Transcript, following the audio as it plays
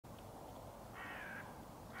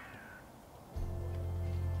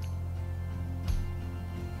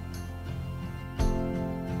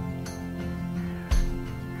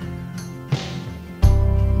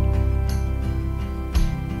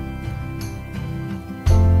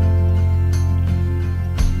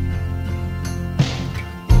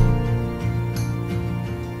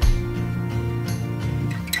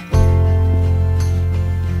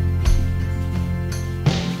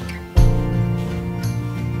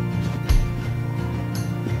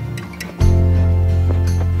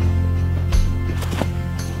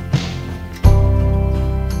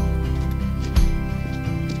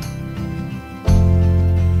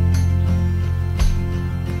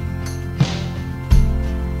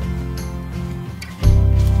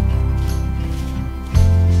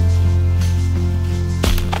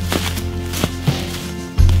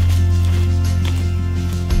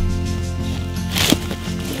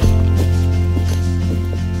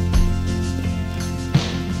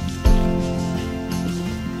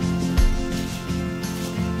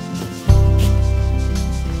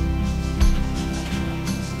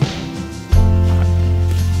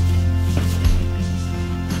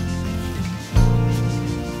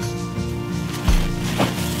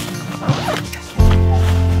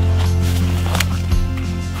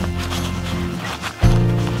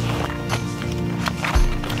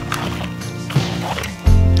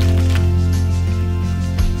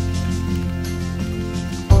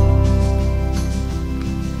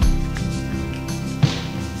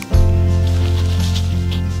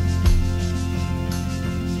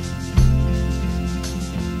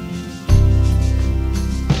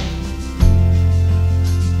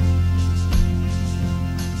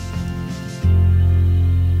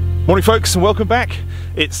Morning folks and welcome back.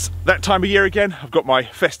 It's that time of year again. I've got my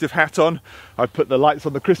festive hat on. I've put the lights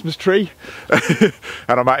on the Christmas tree and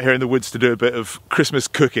I'm out here in the woods to do a bit of Christmas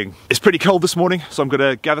cooking. It's pretty cold this morning, so I'm going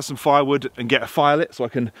to gather some firewood and get a fire lit so I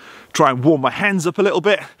can try and warm my hands up a little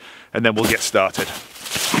bit, and then we'll get started.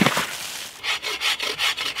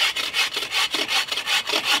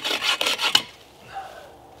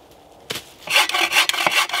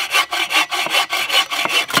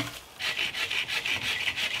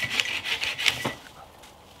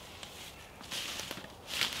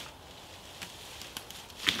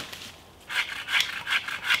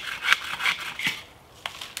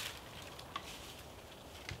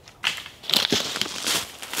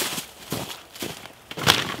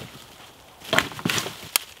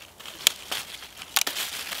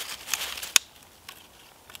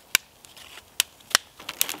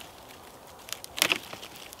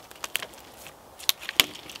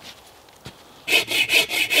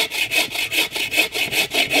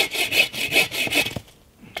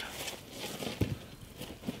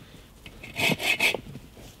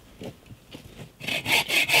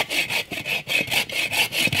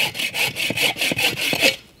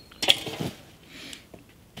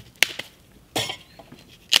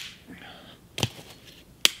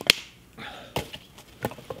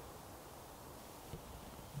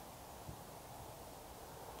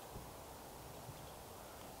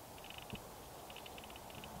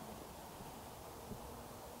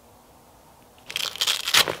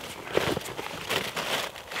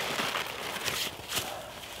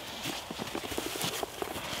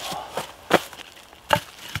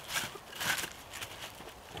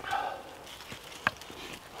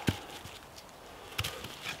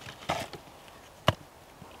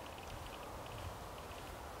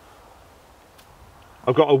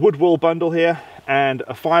 I've got a wood wool bundle here and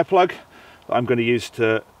a fire plug that I'm going to use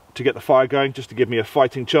to get the fire going, just to give me a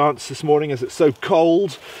fighting chance this morning as it's so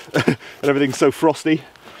cold and everything's so frosty.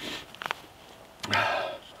 I'm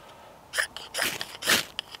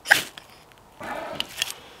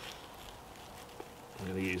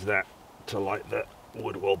going to use that to light the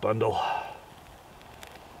wood wool bundle.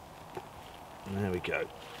 There we go.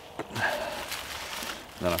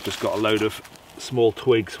 Then I've just got a load of small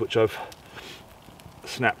twigs which I've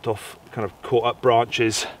snapped off kind of caught up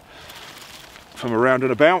branches from around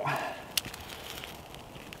and about.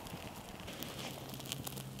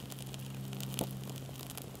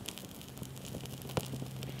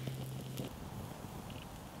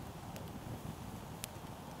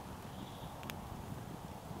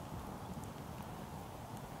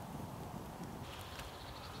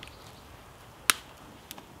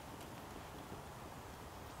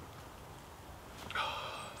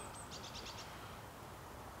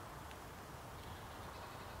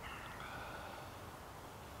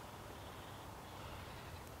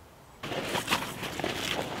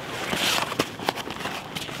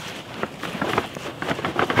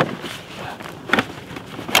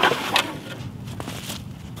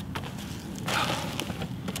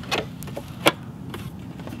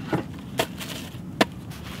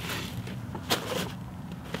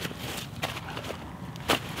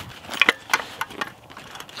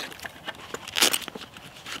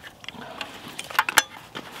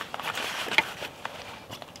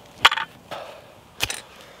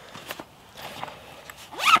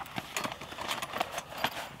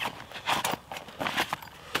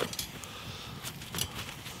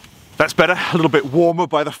 That's better, a little bit warmer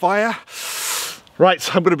by the fire.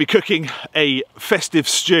 Right, I'm going to be cooking a festive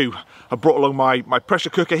stew. I brought along my pressure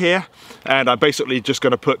cooker here, and I'm basically just going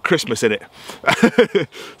to put Christmas in it.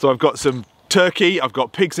 So I've got some turkey, I've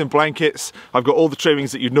got pigs in blankets, I've got all the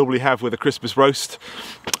trimmings that you'd normally have with a Christmas roast.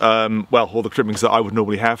 Well, all the trimmings that I would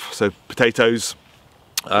normally have, so potatoes,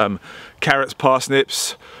 carrots,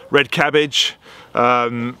 parsnips, red cabbage,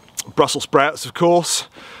 Brussels sprouts of course,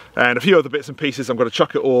 and a few other bits and pieces. I'm going to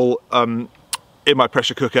chuck it all in my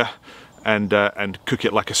pressure cooker and cook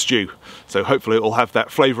it like a stew. So hopefully it will have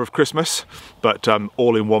that flavour of Christmas, but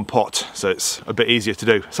all in one pot, so it's a bit easier to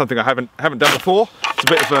do. Something I haven't done before. It's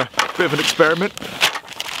a bit of an experiment.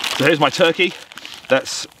 So here's my turkey.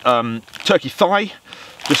 That's turkey thigh,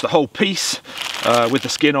 just a whole piece with the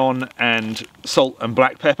skin on, and salt and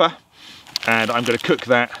black pepper. And I'm going to cook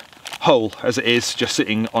that whole as it is, just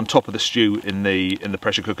sitting on top of the stew in the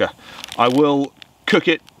pressure cooker. I will cook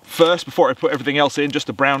it first before I put everything else in, just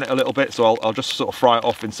to brown it a little bit. So I'll just sort of fry it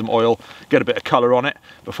off in some oil, get a bit of colour on it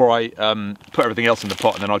before I put everything else in the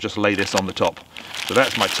pot, and then I'll just lay this on the top. So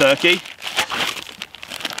that's my turkey.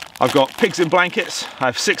 I've got pigs in blankets. I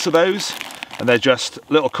have 6 of those, and they're just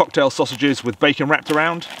little cocktail sausages with bacon wrapped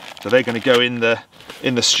around. So they're going to go in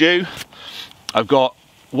the stew. I've got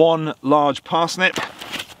 1 large parsnip,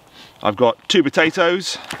 I've got 2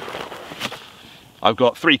 potatoes, I've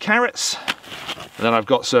got 3 carrots, and then I've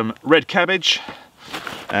got some red cabbage,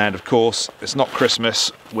 and of course it's not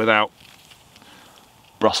Christmas without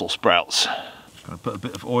Brussels sprouts. I'm going to put a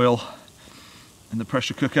bit of oil in the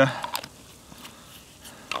pressure cooker.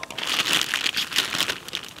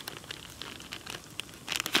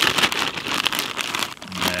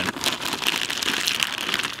 And then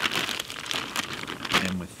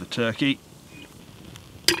in with the turkey.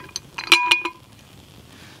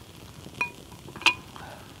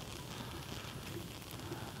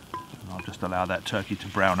 And I'll just allow that turkey to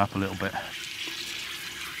brown up a little bit.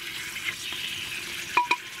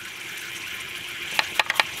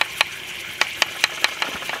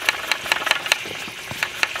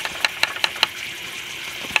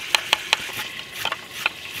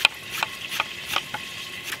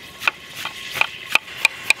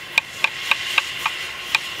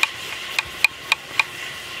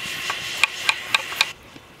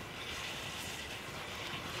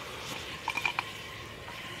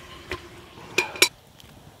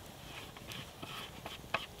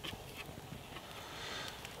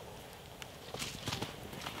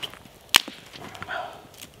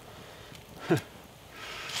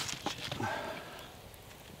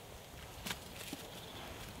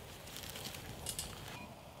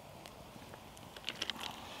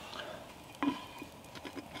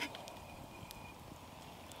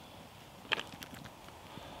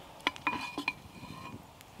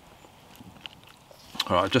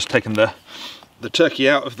 Alright, I've just taken the turkey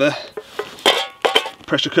out of the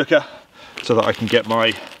pressure cooker so that I can get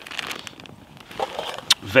my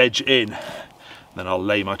veg in. Then I'll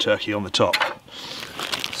lay my turkey on the top.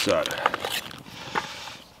 So,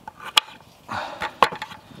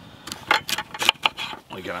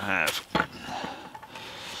 we're going to have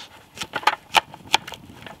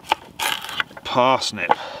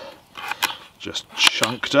parsnip just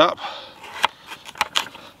chunked up.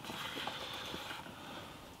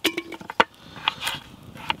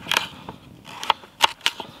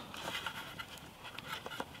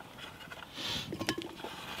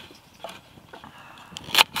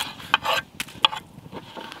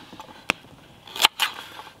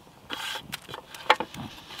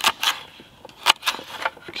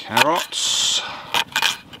 Carrots,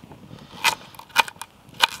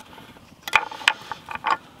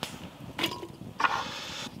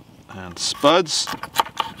 and spuds,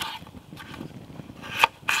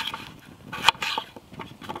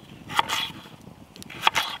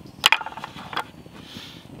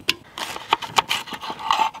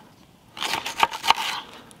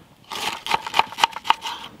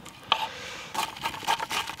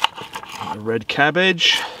 and red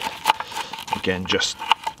cabbage, again just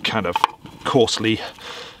kind of coarsely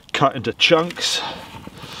cut into chunks,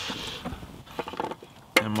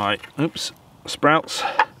 and my sprouts,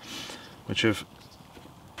 which have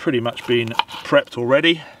pretty much been prepped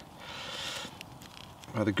already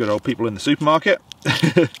by the good old people in the supermarket.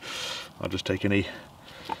 I'll just take any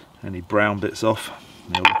brown bits off.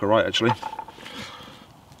 They'll look alright actually.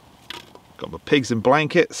 Got my pigs in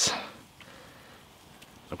blankets.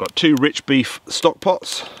 I've got 2 rich beef stock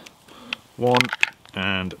pots. 1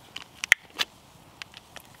 and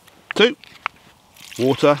 2.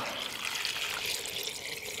 Water.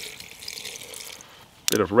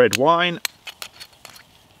 Bit of red wine.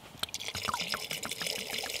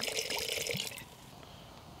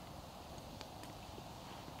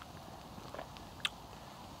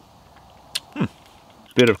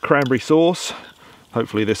 Bit of cranberry sauce.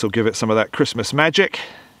 Hopefully this will give it some of that Christmas magic.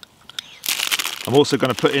 I'm also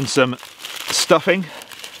going to put in some stuffing.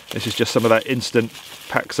 This is just some of that instant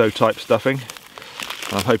Paxo type stuffing.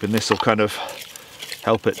 And I'm hoping this will kind of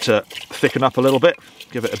help it to thicken up a little bit,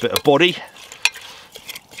 give it a bit of body.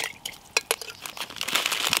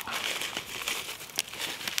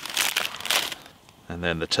 And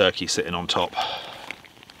then the turkey sitting on top.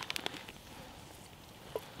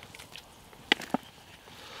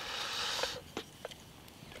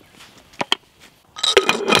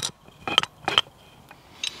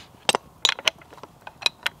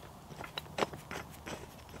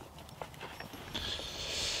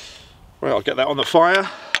 Well, I'll get that on the fire,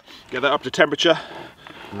 get that up to temperature,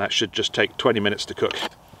 and that should just take 20 minutes to cook.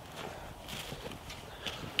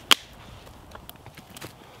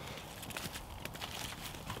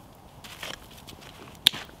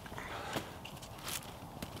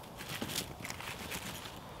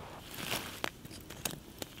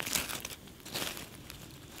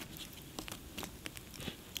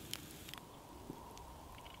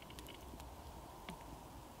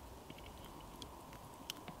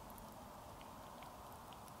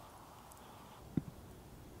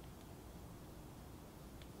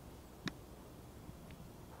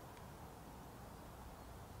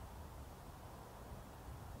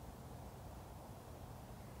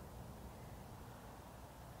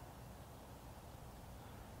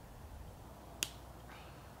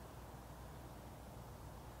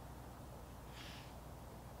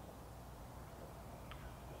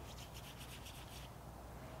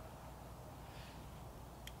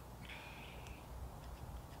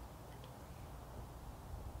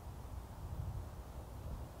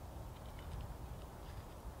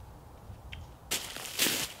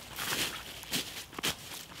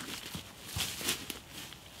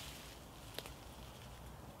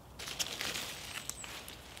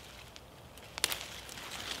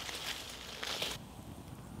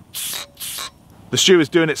 The stew is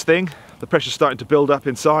doing its thing. The pressure's starting to build up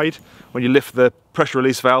inside. When you lift the pressure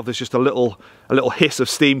release valve, there's just a little hiss of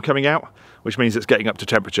steam coming out, which means it's getting up to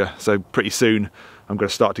temperature. So pretty soon I'm going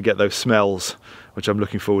to start to get those smells, which I'm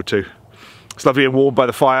looking forward to. It's lovely and warm by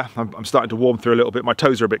the fire. I'm starting to warm through a little bit. My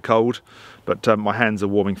toes are a bit cold, but my hands are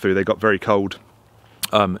warming through. They got very cold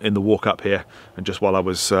in the walk up here, and just while I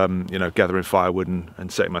was you know, gathering firewood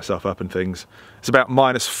and setting myself up and things. It's about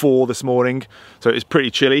 -4 this morning, so it's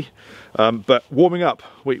pretty chilly, but warming up.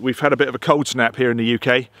 We've had a bit of a cold snap here in the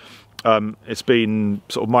UK. It's been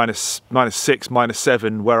sort of -6,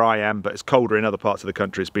 -7 where I am, but it's colder in other parts of the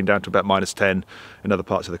country. It's been down to about -10 in other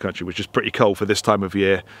parts of the country, which is pretty cold for this time of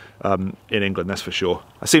year in England, that's for sure.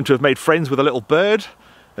 I seem to have made friends with a little bird.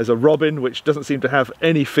 There's a robin which doesn't seem to have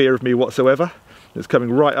any fear of me whatsoever. It's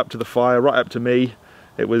coming right up to the fire, right up to me.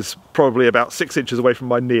 It was probably about 6 inches away from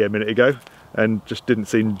my knee a minute ago and just didn't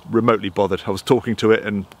seem remotely bothered. I was talking to it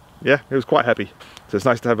and yeah, it was quite happy. So it's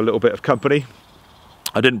nice to have a little bit of company.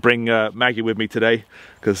 I didn't bring Maggie with me today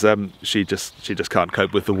because she just can't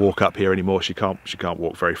cope with the walk up here anymore. She can't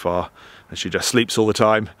walk very far and she just sleeps all the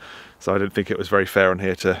time. So I didn't think it was very fair on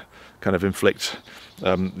here to kind of inflict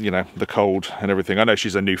you know, the cold and everything. I know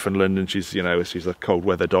she's a Newfoundland and she's, you know, she's a cold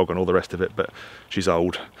weather dog and all the rest of it, but she's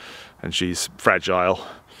old and she's fragile.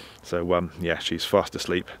 So yeah, she's fast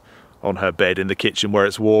asleep on her bed in the kitchen where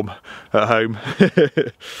it's warm at home.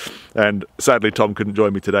 And sadly Tom couldn't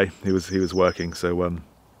join me today. He was working, so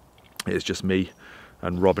it's just me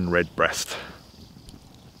and Robin Redbreast.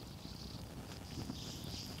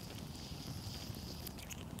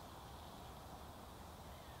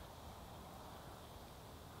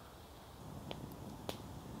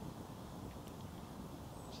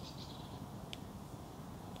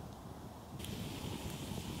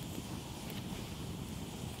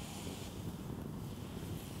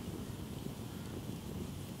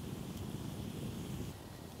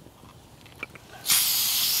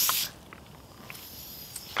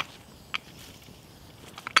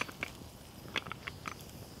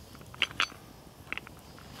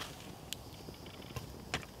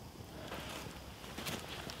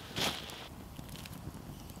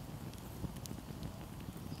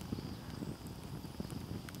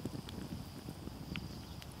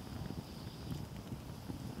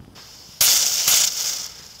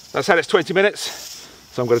 That's had its 20 minutes,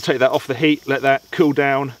 so I'm going to take that off the heat, let that cool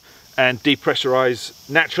down and depressurize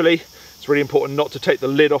naturally. It's really important not to take the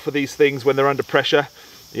lid off of these things when they're under pressure.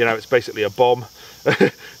 You know, it's basically a bomb.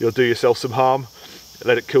 You'll do yourself some harm.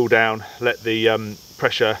 Let it cool down, let the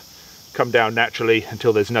pressure come down naturally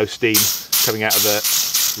until there's no steam coming out of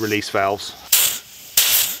the release valves.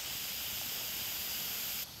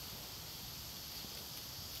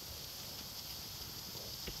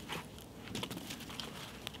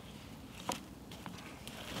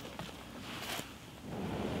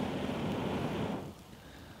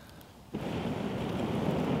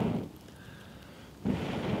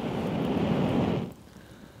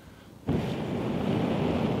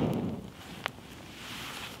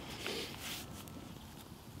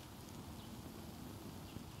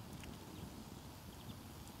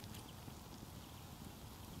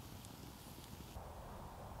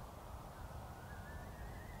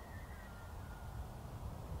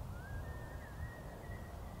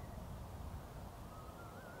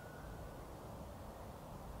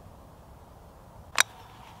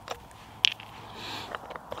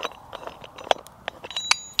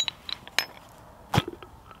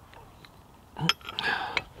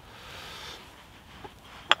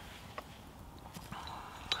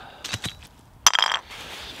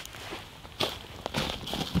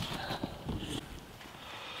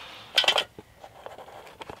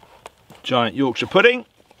 Giant Yorkshire pudding.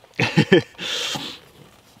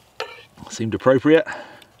 Seemed appropriate.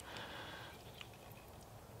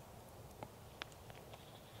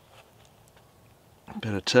 A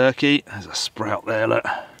bit of turkey. There's a sprout there, look.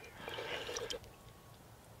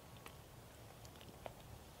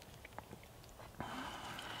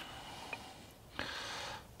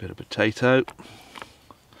 Bit of potato.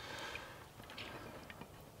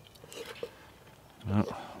 Oh,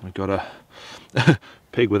 we've got a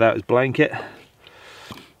pig without his blanket.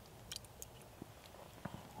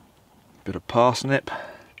 Bit of parsnip. A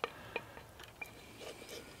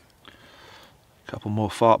couple more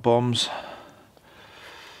fart bombs.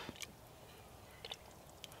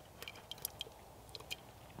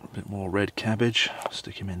 A bit more red cabbage.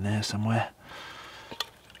 Stick him in there somewhere.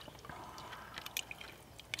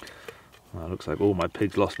 Well, looks like all my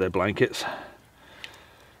pigs lost their blankets.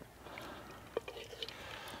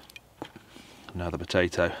 Another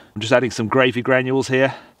potato. I'm just adding some gravy granules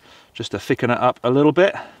here just to thicken it up a little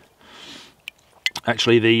bit.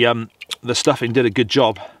 Actually, the stuffing did a good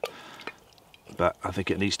job, but I think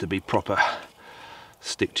it needs to be proper,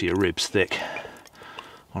 stick to your ribs thick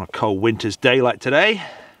on a cold winter's day like today.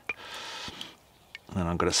 And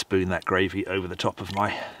I'm going to spoon that gravy over the top of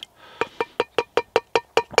my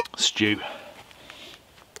stew.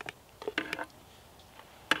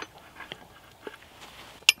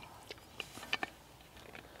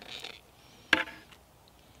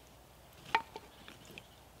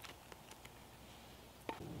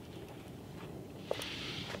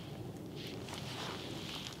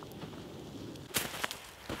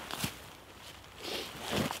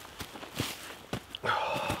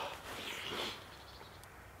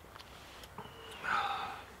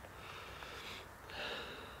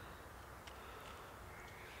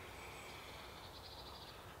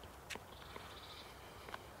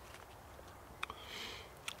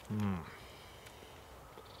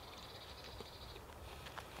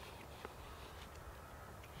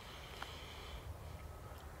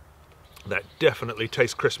 That definitely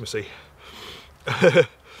tastes Christmassy. You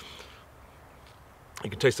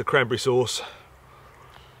can taste the cranberry sauce.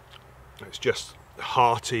 It's just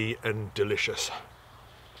hearty and delicious.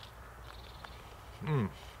 And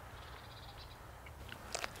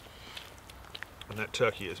that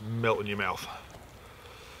turkey is melting your mouth.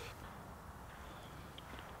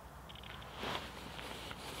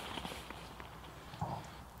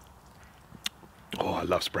 Oh, I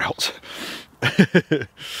love sprouts.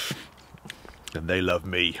 And they love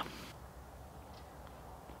me.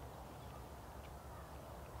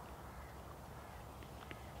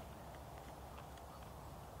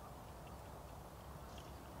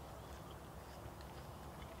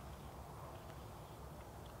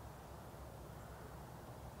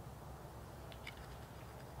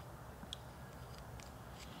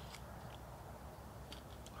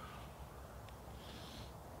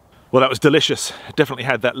 Well, that was delicious. It definitely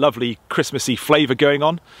had that lovely Christmassy flavour going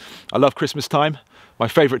on. I love Christmas time, my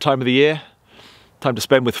favourite time of the year. Time to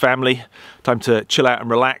spend with family, time to chill out and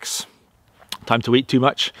relax, time to eat too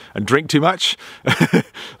much and drink too much.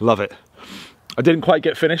 Love it. I didn't quite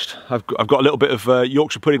get finished. I've got a little bit of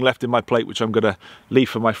Yorkshire pudding left in my plate, which I'm going to leave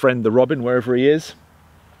for my friend the Robin, wherever he is.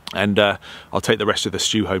 And I'll take the rest of the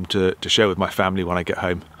stew home to share with my family when I get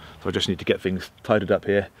home. So I just need to get things tidied up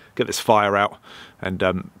here, get this fire out, and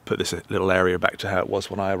put this little area back to how it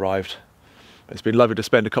was when I arrived. It's been lovely to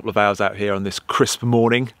spend a couple of hours out here on this crisp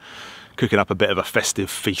morning, cooking up a bit of a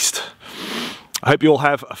festive feast. I hope you all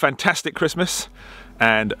have a fantastic Christmas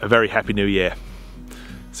and a very happy New Year.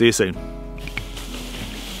 See you soon.